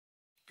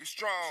Get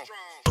strong.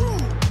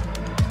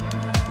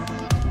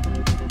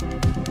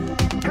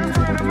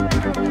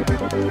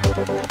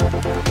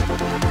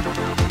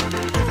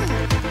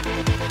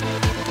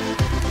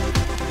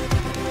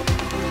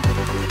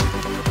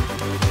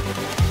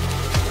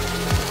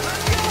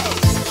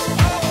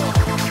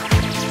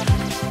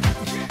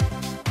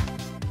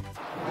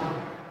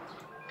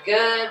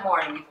 Good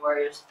morning, Youth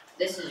Warriors.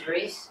 This is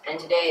Reese, and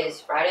today is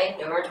Friday,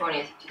 November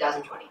 20th,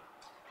 2020.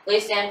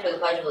 Please stand for the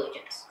Pledge of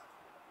Allegiance.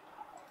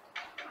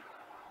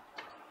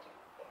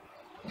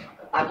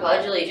 I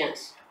pledge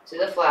allegiance to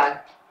the flag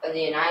of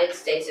the United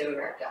States of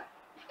America,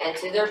 and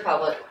to the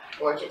republic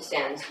for which it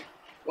stands,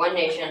 one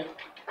nation,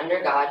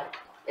 under God,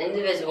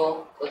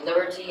 indivisible, with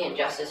liberty and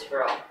justice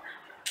for all.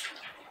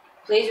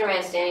 Please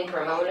remain standing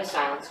for a moment of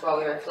silence while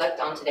we reflect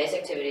on today's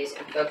activities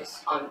and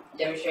focus on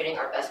demonstrating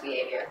our best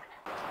behavior.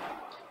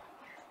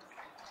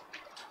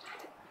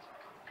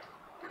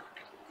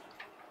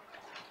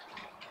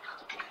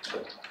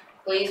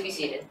 Please be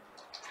seated.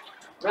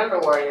 Remember,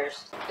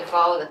 Warriors, to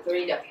follow the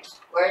 3 W's.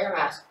 Wear your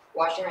mask,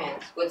 wash your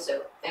hands with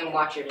soap, and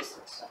watch your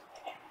distance.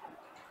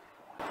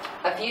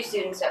 A few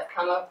students have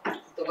come up with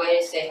the way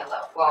to say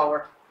hello while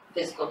we're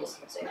physical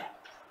distancing.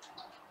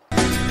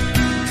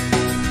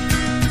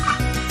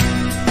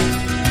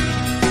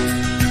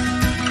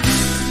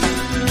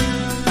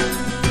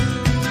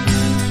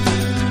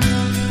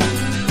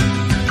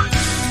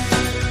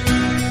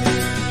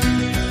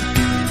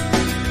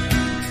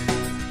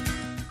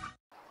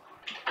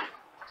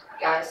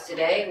 Guys,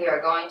 today we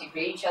are going to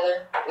greet each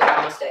other with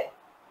Namaste.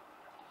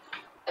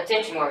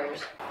 Attention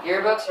Warriors,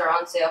 yearbooks are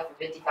on sale for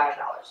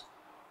 $55.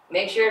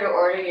 Make sure to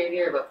order your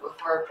yearbook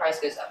before the price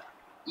goes up.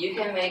 You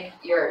can make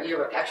your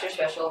yearbook extra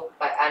special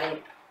by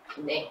adding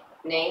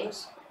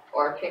names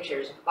or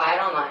pictures. Buy it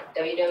online,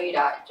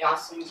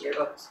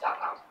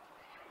 www.johnsonsyearbooks.com,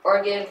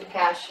 or give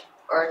cash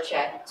or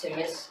check to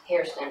Miss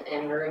Hairston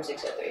in room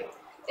 603.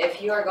 If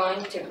you are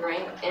going to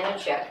bring in a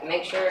check,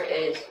 make sure it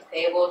is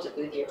payable to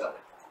booth yearbook.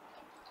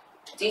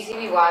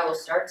 DCBY will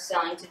start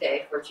selling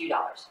today for $2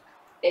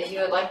 if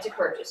you would like to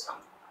purchase some.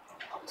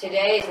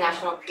 Today is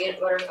National Peanut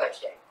Butter Fudge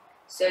Day,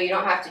 so you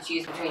don't have to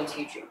choose between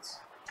 2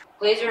 treats.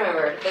 Please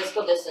remember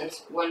physical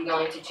distance when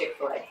going to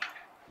Chick-fil-A.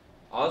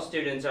 All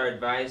students are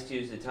advised to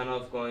use the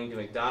tunnel if going to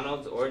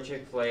McDonald's or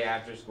Chick-fil-A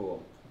after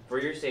school. For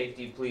your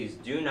safety, please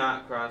do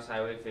not cross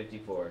Highway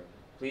 54.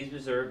 Please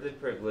preserve the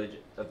privilege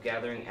of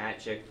gathering at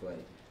Chick-fil-A.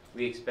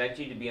 We expect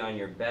you to be on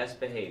your best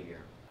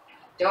behavior.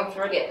 Don't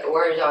forget, the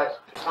Warriors are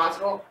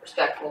responsible,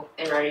 respectful,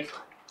 and ready to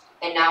learn.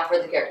 And now for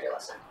the character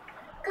lesson.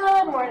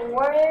 Good morning,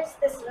 Warriors.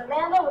 This is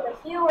Amanda with a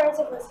few words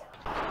of wisdom.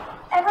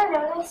 Ever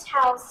noticed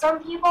how some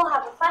people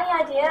have a funny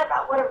idea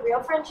about what a real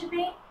friend should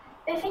be?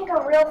 They think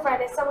a real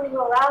friend is someone who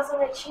allows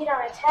them to cheat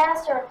on a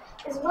test or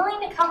is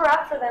willing to cover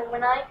up for them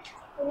when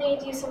they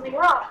do something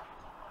wrong.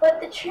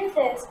 But the truth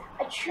is,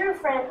 a true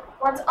friend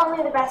wants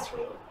only the best for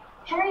you.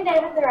 Henry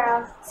David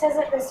Thoreau says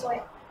it this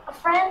way: a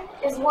friend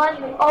is one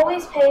who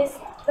always pays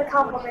the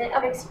compliment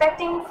of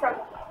expecting from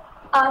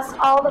us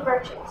all the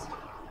virtues.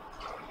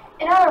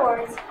 In other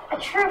words, a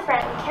true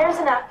friend cares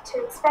enough to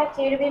expect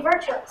you to be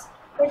virtuous,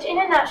 which in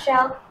a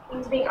nutshell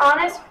means being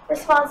honest,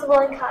 responsible,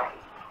 and kind.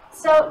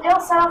 So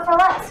don't settle for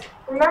less.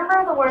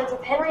 Remember the words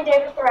of Henry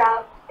David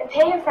Thoreau and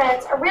pay your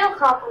friends a real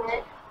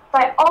compliment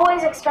by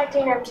always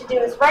expecting them to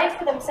do what's right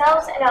for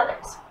themselves and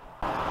others.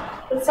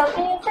 With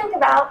something to think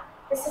about,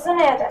 this is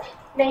Amanda.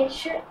 Make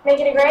it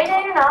a great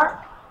day or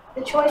not,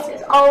 the choice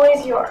is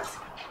always yours.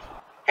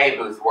 Hey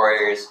Booth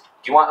Warriors,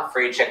 do you want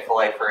free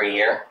Chick-fil-A for a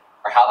year?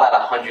 Or how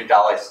about $100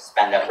 to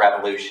spend at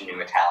Revolution New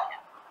Italian?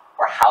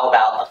 Or how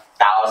about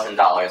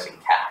 $1,000 in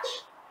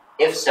cash?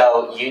 If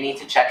so, you need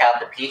to check out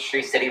the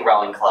Peachtree City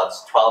Rowing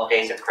Club's 12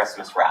 Days of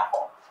Christmas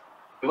raffle.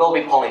 We will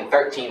be pulling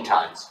 13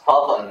 tons,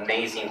 12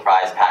 amazing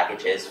prize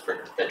packages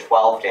for the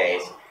 12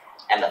 days,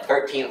 and the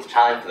 13th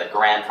time for the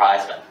grand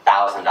prize of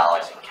 $1,000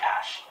 in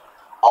cash.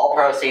 All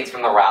proceeds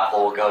from the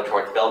raffle will go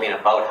towards building a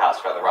boathouse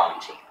for the rowing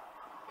team.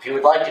 If you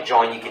would like to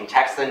join, you can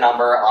text the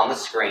number on the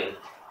screen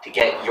to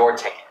get your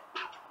ticket.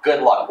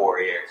 Good luck,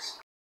 Warriors.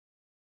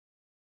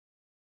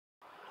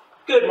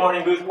 Good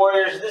morning, Booth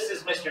Warriors. This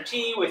is Mr.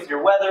 T with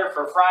your weather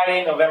for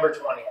Friday, November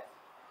 20th.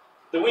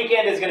 The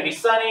weekend is going to be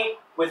sunny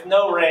with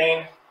no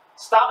rain.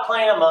 Stop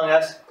playing Among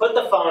Us, put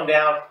the phone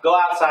down, go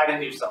outside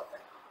and do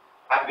something.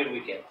 Have a good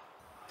weekend.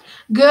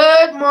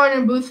 Good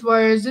morning, Booth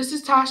Warriors. This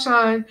is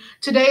Tashawn.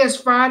 Today is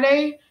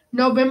Friday,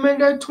 November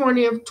the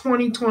 20th,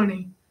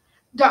 2020.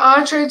 The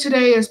entree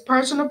today is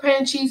personal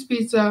pan cheese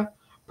pizza,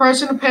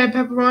 personal pan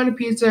pepperoni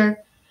pizza,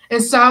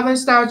 and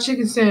Southern-style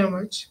chicken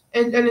sandwich,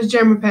 and it's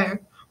German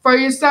pack. For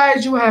your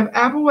sides, you will have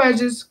apple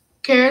wedges,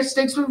 carrot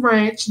sticks with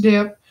ranch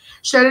dip,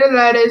 shredded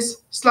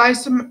lettuce,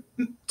 sliced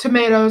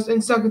tomatoes,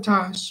 and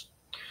succotash.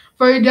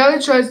 For your daily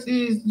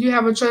choices, you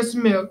have a choice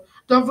of milk.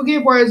 Don't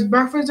forget, Warriors,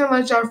 breakfast and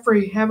lunch are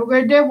free. Have a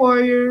great day,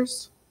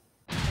 Warriors.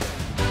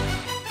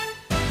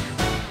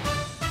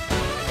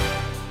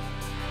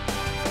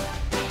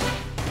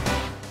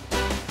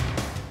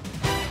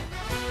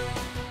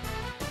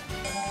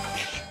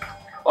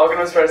 Welcome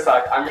to Sports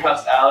Talk. I'm your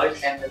host,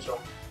 Alex and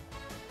Mitchell.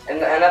 In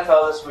the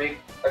NFL this week,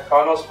 the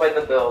Cardinals played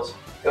the Bills.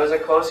 It was a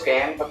close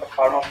game, but the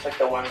Cardinals took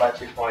the win by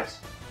 2 points.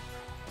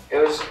 It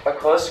was a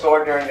close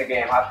score during the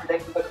game. I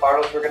predicted the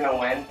Cardinals were going to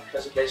win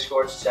because they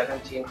scored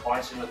 17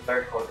 points in the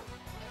third quarter.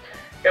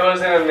 It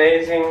was an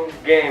amazing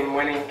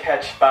game-winning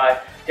catch by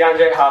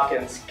DeAndre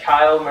Hopkins.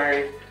 Kyle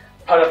Murray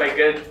put up a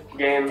good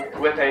game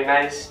with a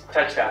nice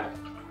touchdown.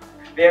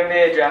 The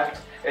NBA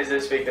draft is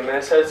this week. The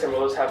Minnesota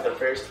Timberwolves have the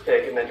first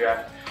pick in the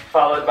draft,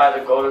 followed by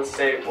the Golden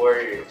State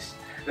Warriors.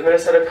 The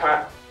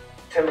Minnesota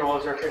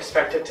Timberwolves are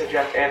expected to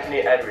draft Anthony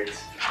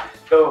Edwards.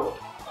 The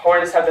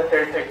Hornets have the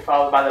 3rd pick,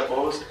 followed by the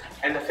Bulls,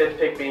 and the 5th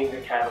pick being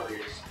the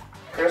Cavaliers.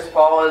 Chris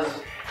Paul is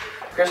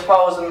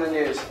in the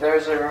news.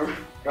 There's a rumor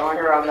going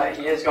around that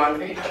he is going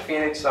to be the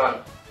Phoenix Sun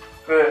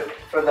for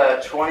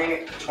the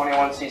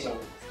 2021 season.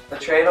 The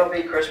trade will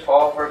be Chris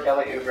Paul for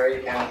Kelly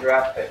Oubre and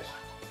draft picks.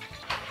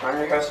 I'm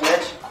your host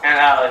Mitch And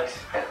Alex.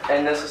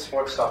 and this is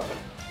Sports Talk.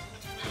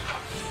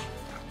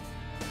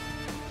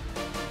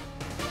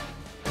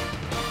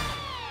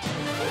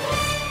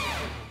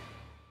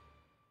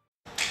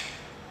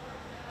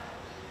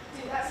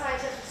 That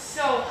science test was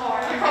so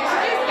hard.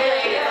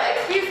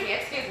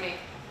 Excuse me.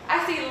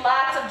 I see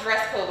lots of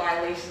dress code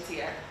violations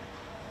here.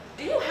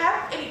 Do you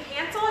have any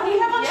pants on? Do you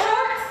have on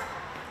shorts?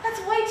 That's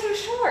way too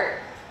short.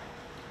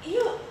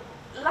 You,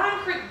 Lime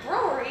Creek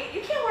Brewery,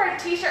 you can't wear a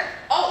t-shirt.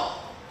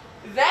 Oh,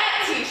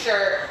 that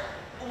t-shirt.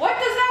 What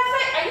does that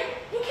say?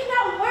 You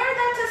cannot wear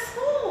that to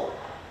school.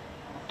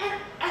 And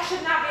I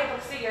should not be able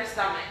to see your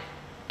stomach.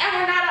 And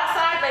we're not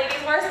outside,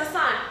 ladies. Where's the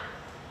sun?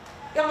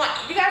 Come on,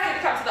 you guys need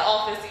to come to the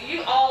office.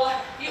 You all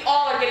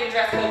are getting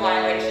dress code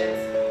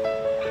violations.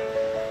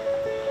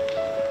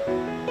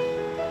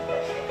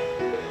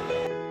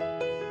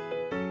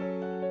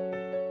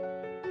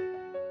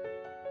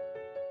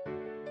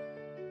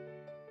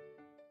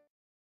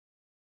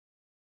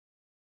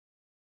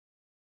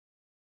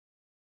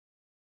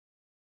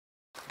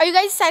 Are you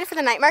guys excited for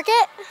the night market?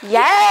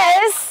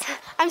 Yes!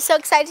 I'm so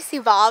excited to see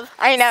Bob.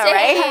 I know,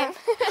 right?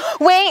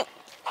 Wait,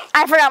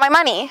 I forgot my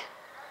money.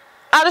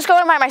 I'll just go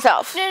and buy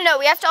myself. No,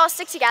 we have to all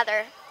stick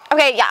together.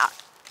 Okay, yeah.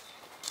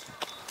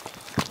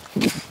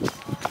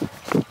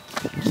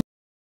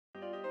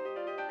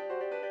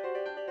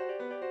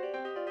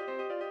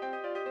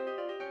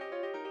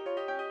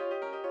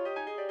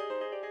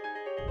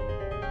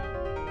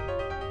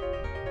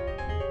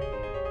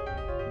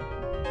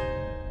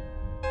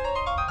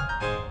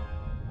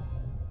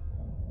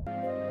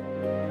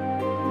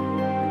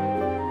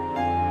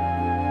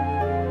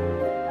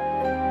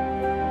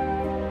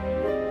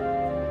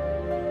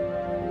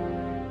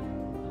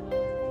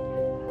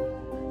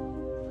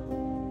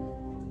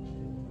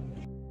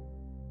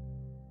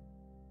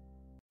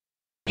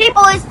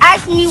 People is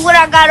asking me what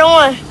I got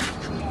on.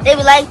 They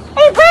be like,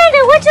 hey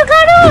Brandon, what you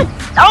got on?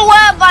 Don't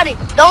worry about it.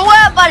 Don't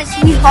worry about it,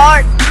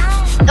 sweetheart.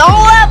 Don't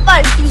worry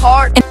about it,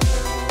 sweetheart.